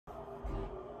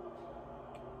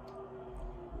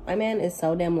My man is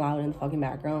so damn loud in the fucking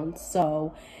background.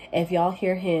 So if y'all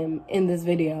hear him in this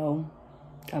video,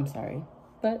 I'm sorry.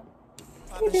 But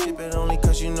ship it only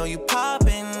cause you know you poppin',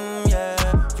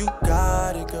 yeah. You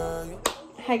got it, girl.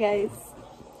 Hi guys.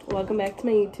 Welcome back to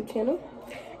my YouTube channel.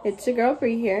 It's your girl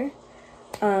Bree here.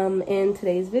 In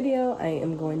today's video, I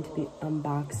am going to be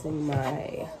unboxing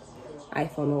my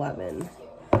iPhone 11.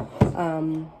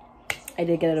 I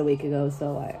did get it a week ago,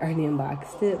 so I already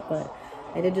unboxed it, but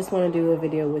I did just want to do a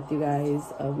video with you guys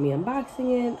of me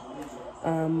unboxing it.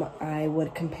 I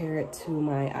would compare it to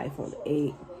my iPhone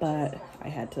 8, but I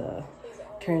had to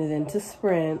turn it into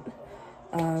Sprint.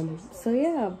 So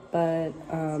yeah, but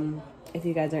if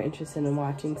you guys are interested in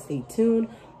watching, stay tuned.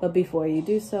 But before you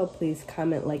do so, please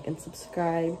comment, like, and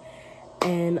subscribe,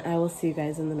 and I will see you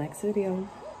guys in the next video.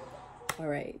 All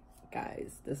right,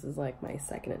 guys, this is like my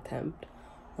second attempt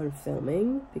on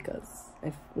filming because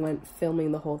I went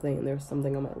filming the whole thing and there was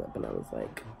something on my lip and I was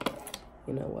like,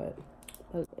 you know what?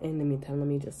 In the meantime, let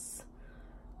me just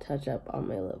touch up on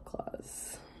my lip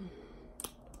gloss.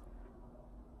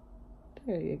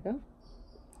 There you go.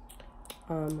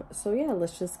 So yeah,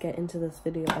 let's just get into this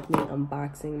video of me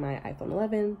unboxing my iPhone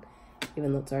 11,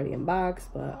 even though it's already unboxed,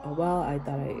 but oh well, I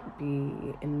thought I'd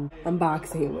be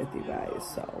unboxing it with you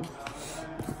guys.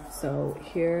 So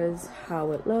here's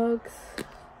how it looks.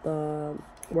 The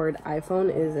word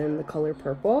iPhone is in the color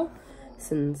purple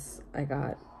since I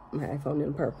got my iPhone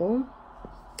in purple.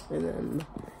 And then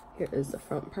here is the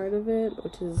front part of it,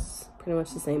 which is pretty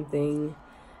much the same thing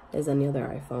as any other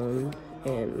iPhone.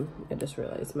 And I just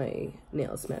realized my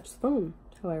nails match the phone.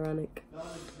 How ironic.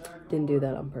 Didn't do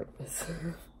that on purpose.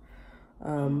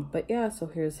 But yeah, so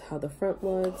here's how the front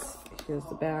looks. Here's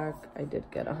the back. I did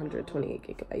get 128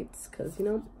 gigabytes because, you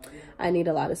know, I need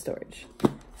a lot of storage.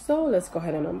 So let's go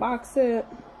ahead and unbox it.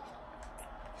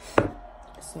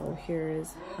 So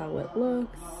here's how it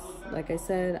looks. Like I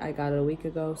said, I got it a week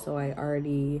ago, so I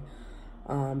already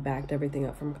backed everything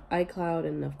up from iCloud,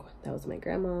 and of course that was my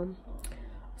grandma.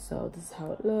 So this is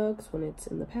how it looks when it's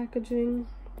in the packaging.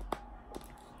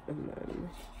 And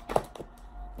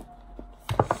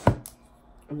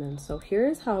then so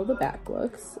here's how the back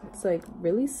looks. It's like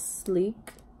really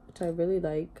sleek, which I really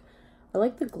like. I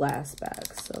like the glass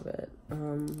backs of it.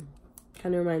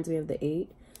 Kind of reminds me of the 8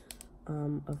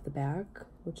 of the back,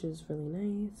 which is really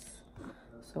nice.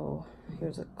 So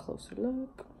here's a closer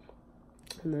look.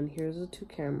 And then here's the two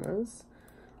cameras.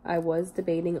 I was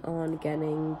debating on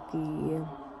getting the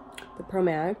Pro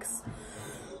Max.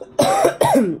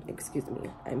 Excuse me,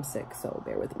 I'm sick, so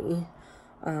bear with me.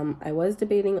 I was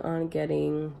debating on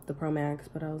getting the Pro Max,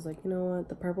 but I was like, you know what,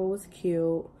 the purple was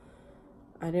cute.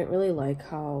 I didn't really like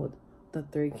how the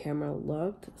 3 camera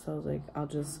looked, so I was like, I'll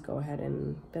just go ahead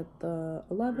and get the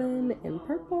 11 in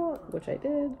purple, which I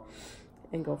did,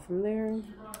 and go from there. And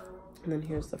then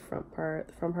here's the front part.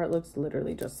 The front part looks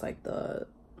literally just like the,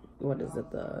 what is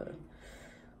it, the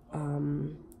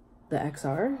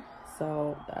XR.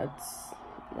 So that's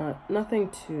nothing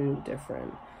too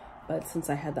different. But since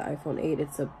I had the iPhone 8,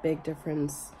 it's a big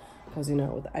difference because, you know,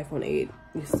 with the iPhone 8,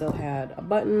 you still had a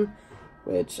button,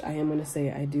 which I am going to say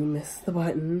I do miss the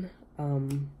button.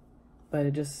 But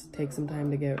it just takes some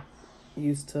time to get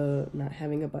used to not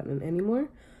having a button anymore.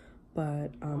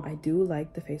 But I do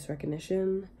like the face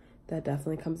recognition. That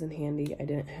definitely comes in handy. I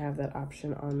didn't have that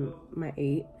option on my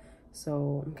 8,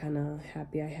 so I'm kind of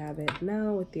happy I have it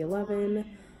now with the 11.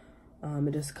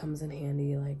 It just comes in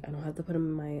handy. Like, I don't have to put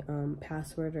in my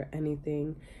password or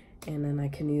anything, and then I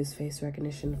can use face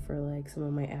recognition for like some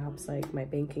of my apps, like my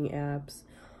banking apps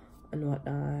and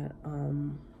whatnot,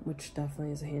 which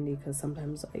definitely is handy because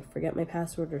sometimes I forget my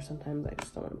password or sometimes I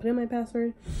just don't want to put in my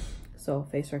password. So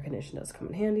face recognition does come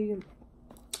in handy.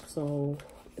 So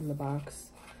in the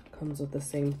box comes with the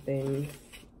same thing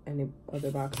any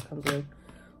other box comes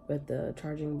with the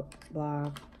charging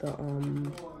block,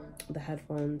 the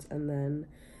headphones, and then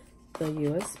the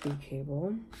USB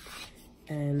cable.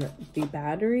 And the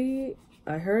battery,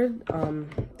 I heard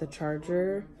the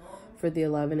charger for the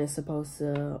 11 is supposed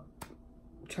to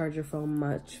charge your phone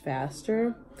much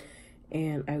faster,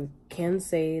 and I can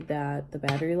say that the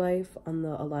battery life on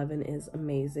the 11 is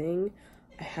amazing.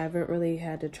 I haven't really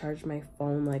had to charge my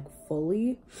phone like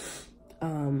fully,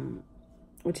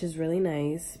 which is really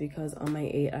nice because on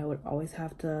my 8 I would always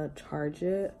have to charge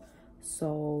it.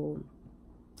 So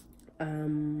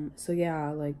yeah,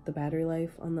 like the battery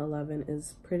life on the 11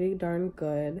 is pretty darn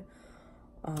good.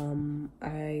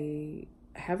 I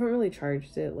haven't really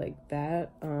charged it like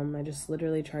that. I just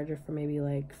literally charge it for maybe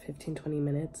like 15-20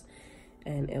 minutes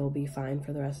and it will be fine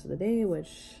for the rest of the day,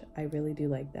 which I really do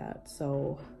like that.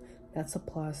 So that's a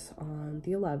plus on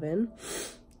the 11.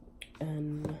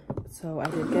 And so I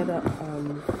did get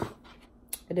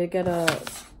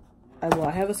well,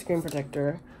 I have a screen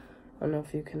protector. I don't know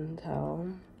if you can tell.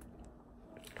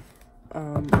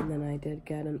 And then I did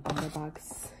get an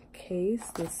OtterBox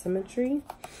case with symmetry,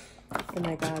 and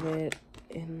I got it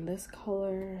in this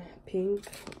color, pink,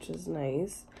 which is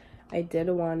nice. I did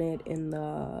want it in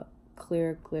the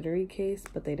clear glittery case,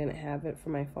 but they didn't have it for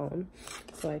my phone,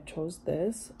 so I chose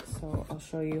this. So I'll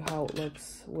show you how it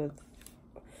looks with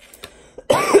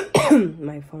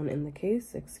my phone in the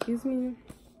case, excuse me.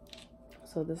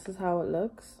 So this is how it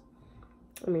looks.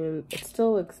 I mean, it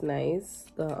still looks nice.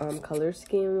 The color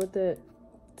scheme with it,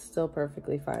 it's still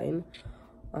perfectly fine.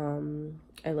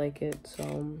 I like it,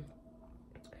 so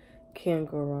can't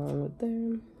go wrong with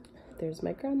them. There's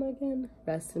my grandma again.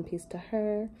 Rest in peace to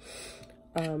her.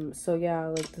 So yeah,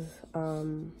 like this,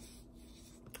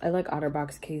 I like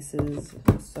OtterBox cases,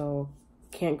 so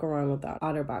can't go wrong with that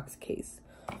OtterBox case.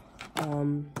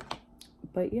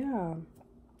 But yeah,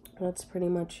 that's pretty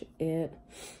much it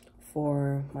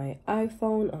for my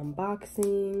iPhone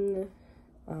unboxing.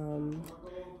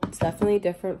 It's definitely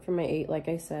different from my 8, like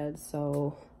I said,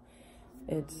 so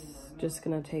it's just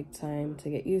gonna take time to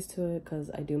get used to it because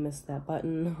I do miss that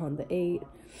button on the 8.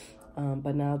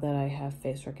 But now that I have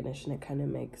face recognition, it kind of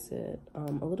makes it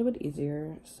a little bit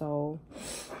easier. So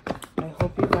I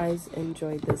hope you guys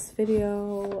enjoyed this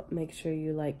video. Make sure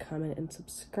you like, comment, and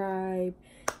subscribe.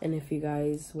 And if you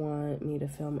guys want me to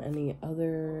film any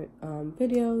other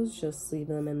videos, just leave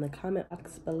them in the comment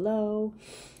box below,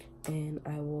 and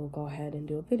I will go ahead and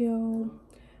do a video.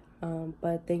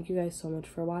 But thank you guys so much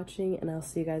for watching, and I'll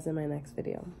see you guys in my next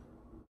video.